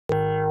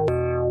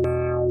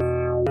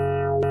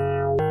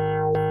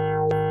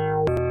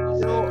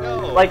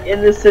like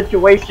in this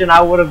situation,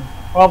 I would have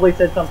probably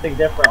said something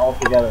different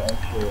altogether.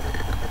 Actually,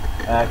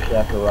 I actually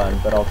have to run,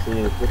 but I'll see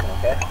you soon.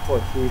 Okay, of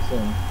course. See you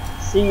soon.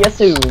 See you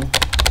soon.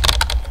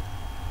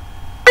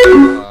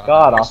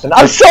 God, Austin,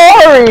 I'm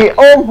sorry!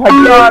 Oh my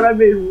God, I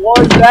made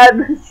one bad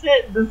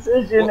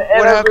decision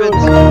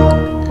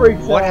and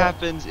what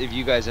happens if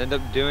you guys end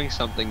up doing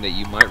something that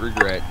you might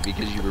regret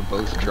because you were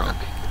both drunk?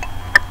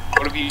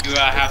 What if you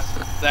have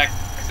sex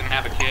and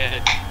have a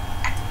kid?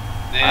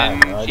 Then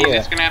she's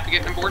just gonna have to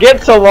get an abortion.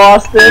 Get to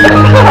Austin!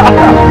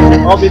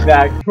 I'll be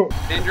back.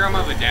 Syndrome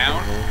of a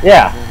Down?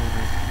 Yeah.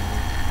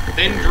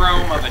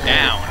 Syndrome of a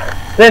Down.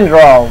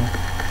 Syndrome.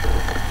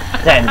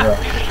 Syndrome.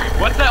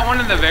 What's that one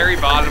in the very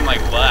bottom,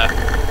 like, left?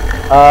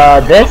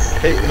 This?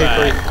 Hey,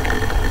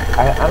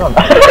 I don't know.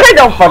 I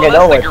don't fucking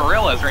know it. That's the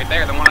gorillas right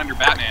there, the one under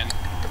Batman.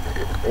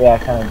 Yeah,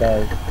 it kinda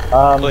does.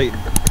 Clayton.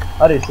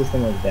 I'll do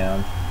System of a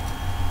Down.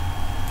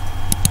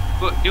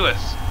 Look, do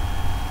us.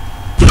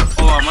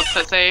 Hold on, what's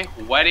that say?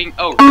 Wedding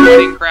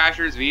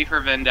Crashers, V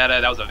for Vendetta,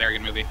 that was a very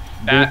good movie.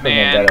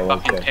 Batman,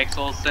 fucking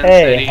Pixels, Sin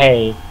City.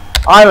 Hey,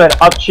 I'm an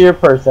up cheer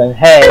person.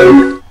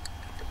 Hey.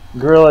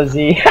 Gorilla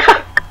Z.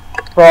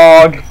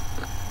 Frog.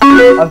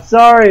 I'm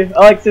sorry, I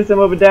like System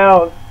of a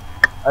Down.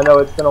 I know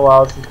it's been a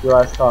while since we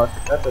last talked.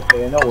 That's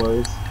okay, no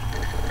worries.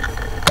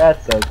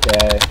 That's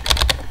okay.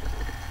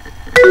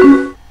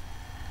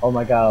 Oh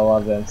my God, I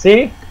love them.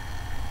 See?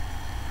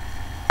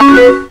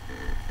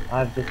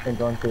 I've just been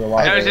going through a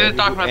lot. I was just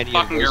talking about the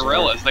fucking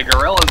gorillas. The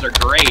gorillas are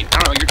great. I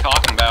don't know what you're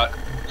talking about.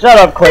 Shut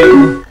up,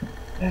 Clayton.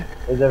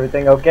 Is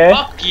everything okay?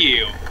 Fuck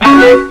you.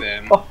 I like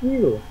them. Fuck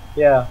you.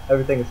 Yeah,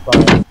 everything is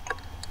fine.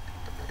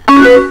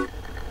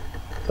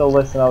 So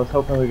listen, I was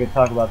hoping we could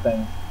talk about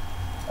things.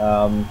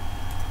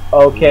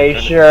 Okay,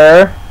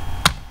 sure.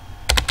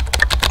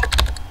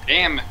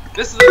 Damn,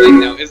 this is the thing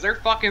though. Is their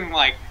fucking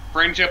like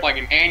friendship like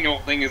an annual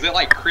thing? Is it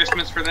like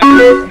Christmas for them?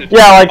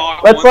 Yeah, like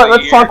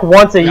let's talk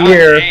once a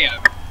year.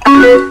 Damn.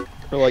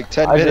 For like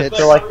 10 I minutes. just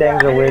feel like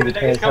things are weird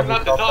between Comes out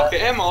to talk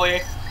to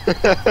Emily.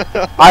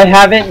 I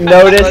haven't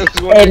noticed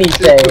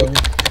anything.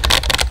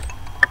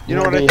 You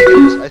know what I think it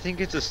is? I think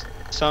it's a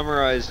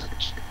summarized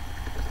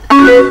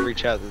every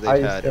chat that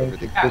they've had over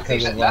the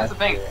Yeah, that's the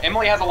thing.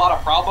 Emily has a lot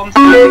of problems.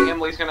 I think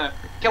Emily's gonna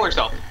kill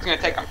herself. She's gonna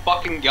take a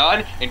fucking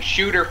gun and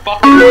shoot her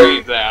fucking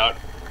brains out.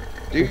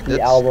 Dude,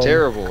 that's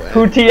terrible.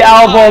 Pootie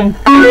album!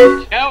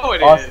 No,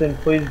 it Austin,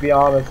 please be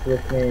honest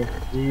with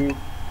me.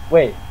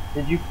 Wait,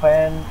 did you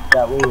plan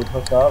that we would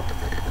hook up?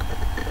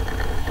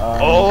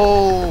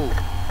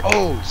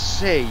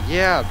 Say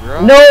yeah,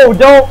 bro. No,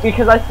 don't,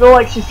 because I feel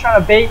like she's trying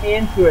to bait me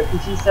into it,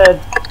 because she said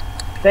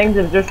things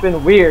have just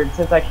been weird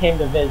since I came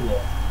to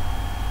visit.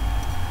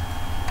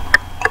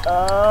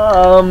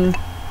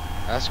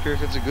 Ask her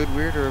if it's a good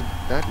weird or a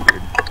bad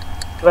weird.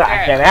 But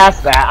I can't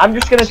ask that. I'm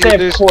just gonna say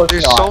of course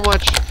there's not. so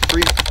much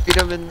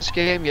freedom in this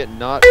game, yet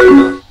not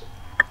enough.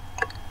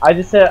 I'm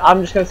just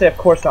gonna say of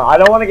course not. I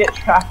don't want to get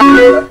trapped in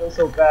it. I feel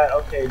so bad.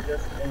 Okay,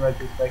 just in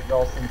retrospect, it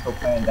all seems so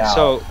planned out.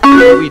 So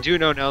we do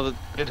know now that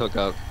they hook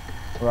up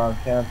around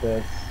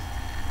campus,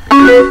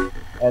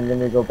 and then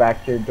we go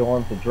back to your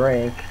dorm to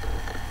drink.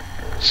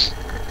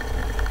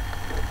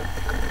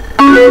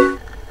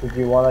 Did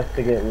you want us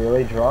to get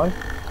really drunk?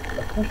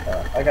 Of course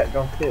not. I got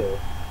drunk too.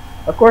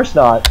 Of course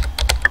not.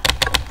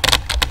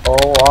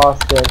 Oh,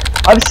 Austin.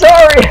 I'm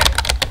sorry!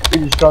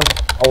 You just drunk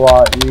a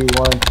lot. You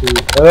wanted to...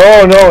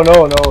 No.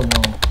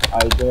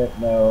 I didn't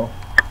know.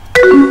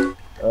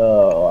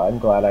 Oh, I'm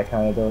glad I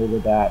kind of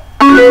deleted that.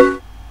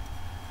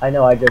 I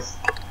know, I just...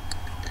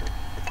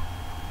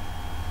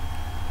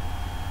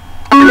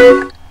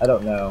 I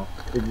don't know.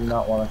 Did you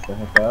not want us to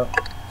hook up?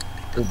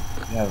 Did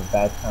you have a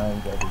bad time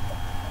every time?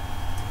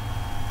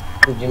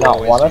 Did you not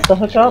want us to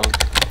hook up?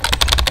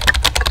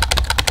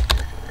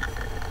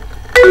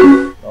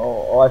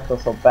 Oh, I feel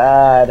so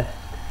bad.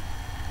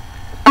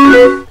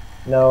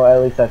 No,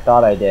 at least I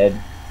thought I did.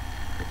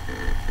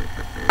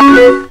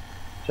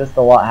 Just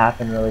a lot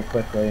happened really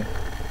quickly.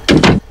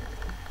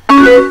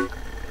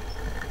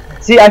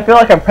 See, I feel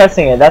like I'm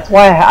pressing it. That's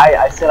why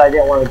I said I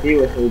didn't want to be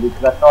with you,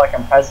 because I feel like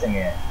I'm pressing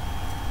it.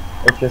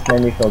 It just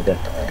made me feel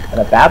differently. In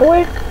a bad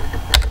way?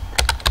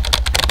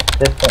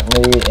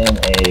 Differently in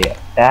a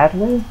bad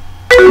way?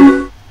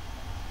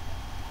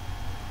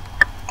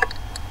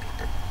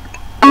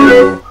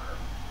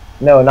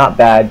 No, not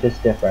bad,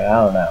 just different.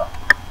 I don't know.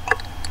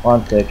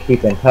 Want to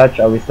keep in touch?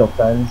 Are we still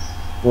friends?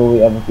 Will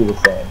we ever be the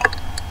same?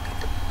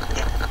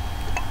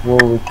 Will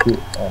we keep...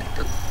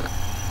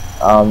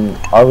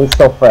 are we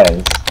still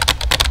friends?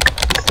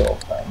 We're still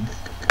friends.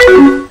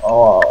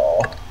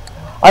 Oh...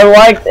 I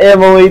liked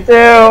Emily too!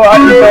 I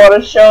just want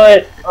to show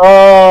it!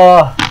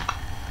 Oh...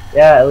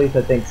 Yeah, at least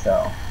I think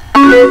so.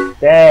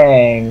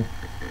 Dang.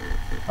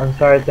 I'm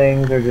sorry,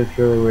 things are just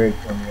really weird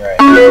for me right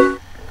now.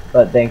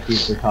 But thank you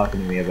for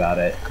talking to me about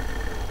it.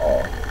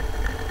 Oh.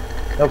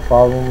 No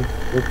problem.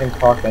 We can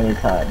talk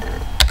anytime.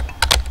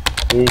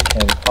 We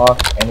can talk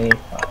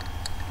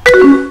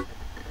anytime.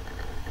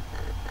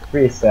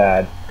 Pretty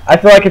sad. I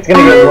feel like it's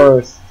gonna get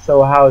worse.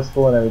 So how is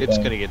school and everything? It's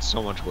gonna get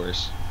so much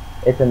worse.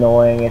 It's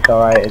annoying. It's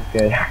alright. It's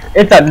good.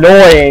 It's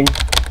annoying.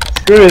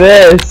 Screw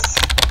this.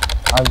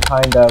 I'm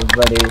kind of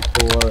ready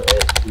for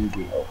it to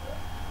be over.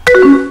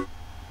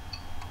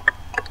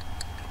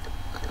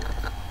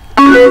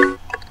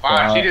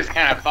 Wow, she just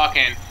kind of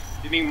fucking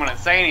didn't even want to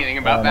say anything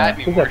about that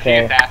He's anymore.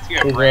 okay. She just asked you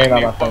a He's brand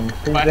really new not my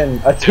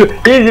friend. question.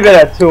 He's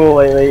been a tool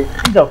lately.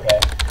 He's okay.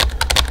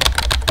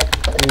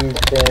 He's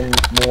been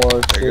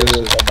more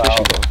serious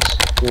about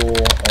school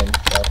and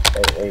stuff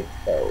lately,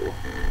 so.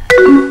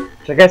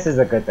 Which I guess is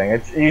a good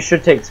thing. You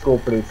should take school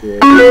pretty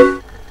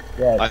seriously.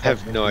 Yeah. I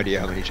have no idea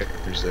how many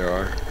chapters there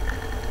are.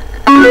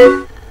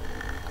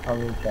 How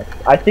many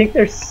chapters? I think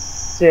there's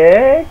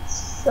 6?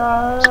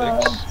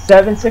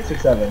 7, 6 or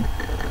 7.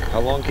 How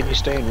long can you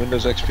stay in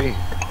Windows XP?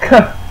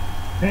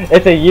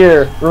 It's a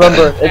year.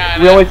 Remember,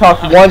 we only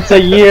talk once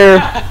a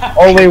year.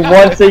 Only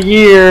once a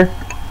year.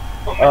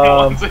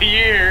 Once a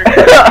year.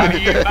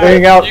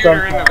 Hang out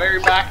You're in the very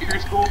back of your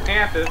school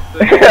campus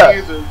that no one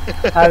uses.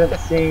 Haven't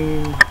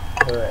seen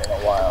her in a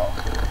while.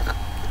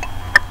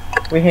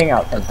 We hang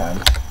out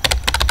sometimes.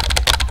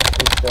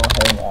 We still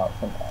hang out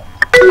sometimes.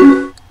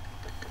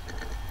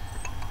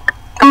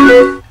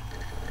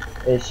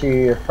 Is she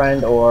your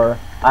friend or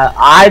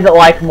I'd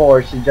like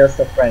more? She's just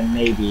a friend,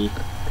 maybe.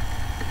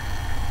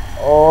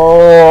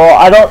 Oh,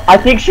 I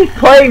think she's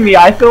playing me.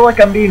 I feel like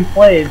I'm being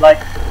played. Like,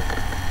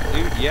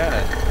 dude,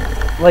 yeah.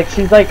 Like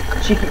she's like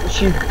she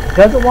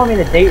doesn't want me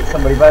to date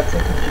somebody, but at the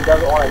same time she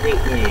doesn't want to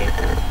date me.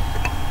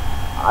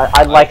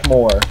 I'd like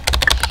more.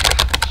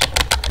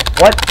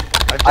 What?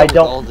 I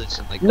don't. All this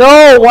in, like,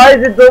 no, why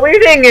is it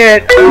deleting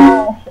it?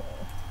 Oh.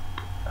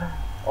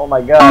 Oh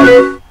my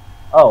god.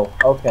 Oh,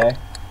 okay.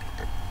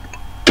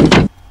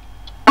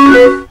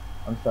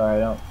 I'm sorry, I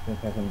don't think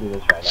I can do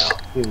this right now.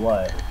 Do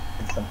what?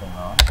 Is something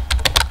wrong?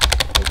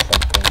 Is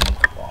something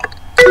wrong?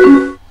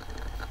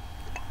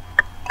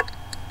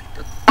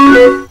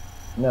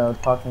 No,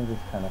 talking is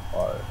kind of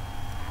hard.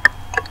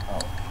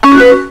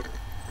 Oh.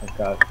 I've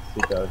got to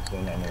go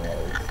soon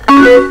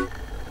anyways.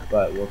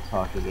 But we'll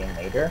talk again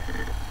later.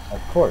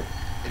 Of course.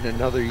 In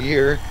another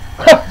year.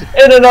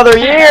 In another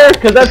year!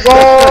 Because that's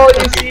all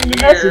you seem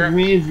to message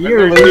me is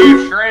yearly.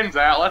 Two trends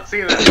out. Let's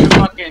see the new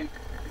fucking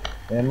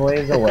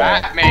Emily's away.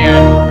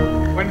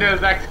 Batman Windows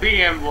XP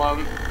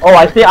emblem. Oh,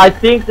 I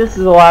think this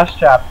is the last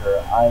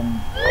chapter.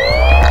 I'm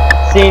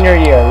senior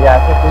year. Yeah,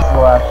 I think this is the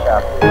last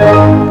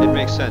chapter. It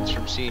makes sense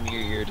from senior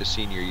year to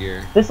senior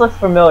year. This looks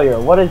familiar.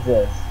 What is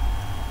this?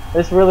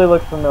 This really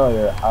looks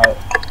familiar.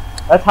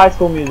 That's High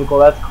School Musical.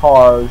 That's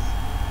Cars.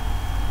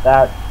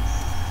 That's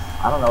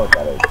I don't know what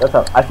that is. That's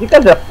a. I think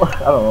that's a.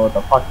 I don't know what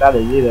the fuck that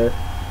is either.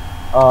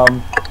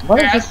 What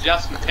is that's this?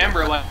 Justin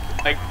Timberlake,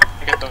 like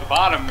at the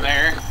bottom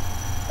there.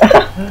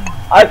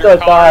 I thought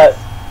that.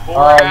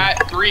 We're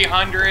at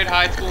 300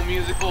 High School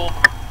Musical.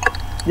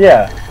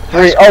 Yeah.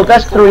 Oh,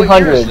 that's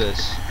 300.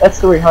 This? That's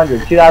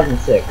 300.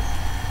 2006.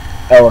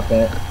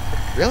 Elephant.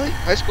 Really?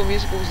 High School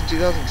Musical was in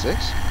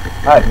 2006?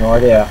 I have no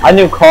idea. I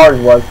knew Cars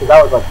was because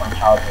that was like my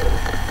childhood.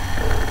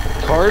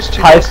 Cars 2006?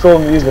 High School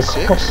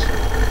Musical.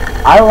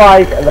 I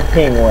like the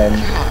Penguin.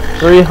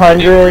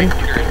 300.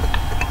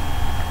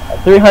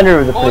 300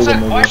 was a pretty good movie. What's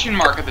that question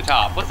mark at the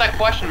top? What's that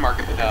question mark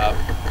at the top?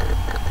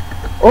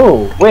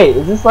 Oh, wait,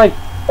 is this like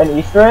an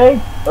Easter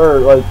egg? Or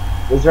like,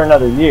 is there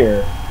another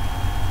year?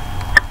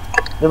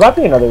 There might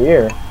be another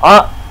year.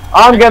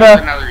 I'm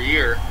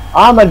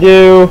gonna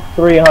do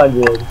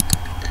 300.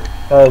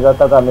 Because I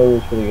thought that movie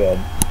was pretty good.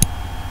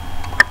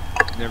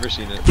 Never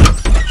seen it.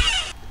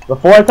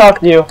 Before I talk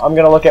to you, I'm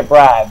gonna look at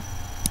Brad.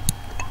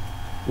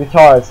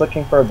 Guitarist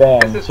looking for a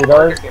band. She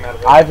does.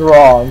 I've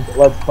wronged.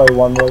 Let's play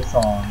one more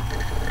song.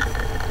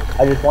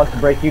 I just want to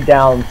break you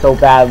down so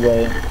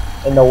badly,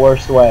 in the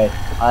worst way.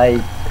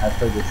 I've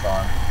heard this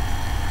song.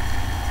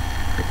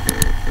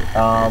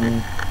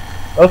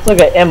 Let's look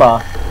at Emma.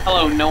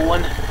 Hello,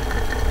 Nolan.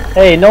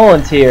 Hey,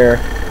 Nolan's here.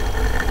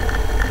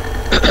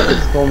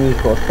 School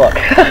Musical as fuck.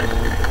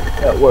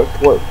 Yeah,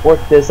 work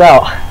this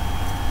out.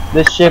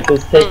 This ship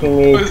is taking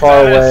me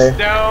far away.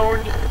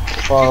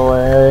 Far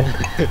away.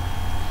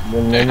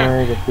 The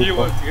memories of people. You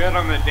look good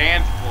on the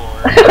dance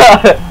floor.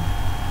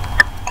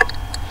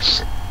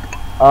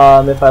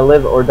 If I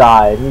live or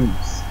die.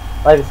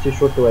 Life is too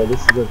short to wait.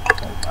 This is a.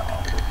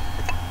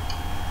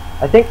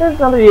 I think there's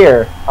another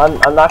year. I'm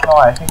not gonna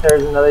lie. I think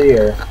there's another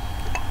year.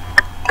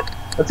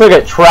 Let's look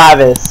at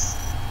Travis.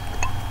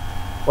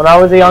 When I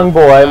was a young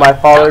boy, my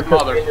father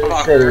took me to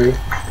the city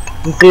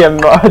to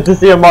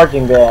see a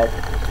marching band.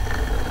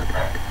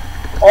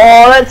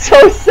 Oh, that's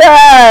so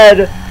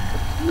sad.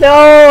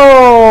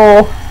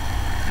 No.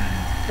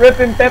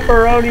 Ripping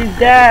Pepperoni's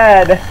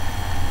dad.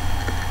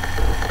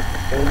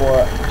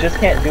 Anymore. Just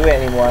can't do it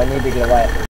anymore. I need to get a life.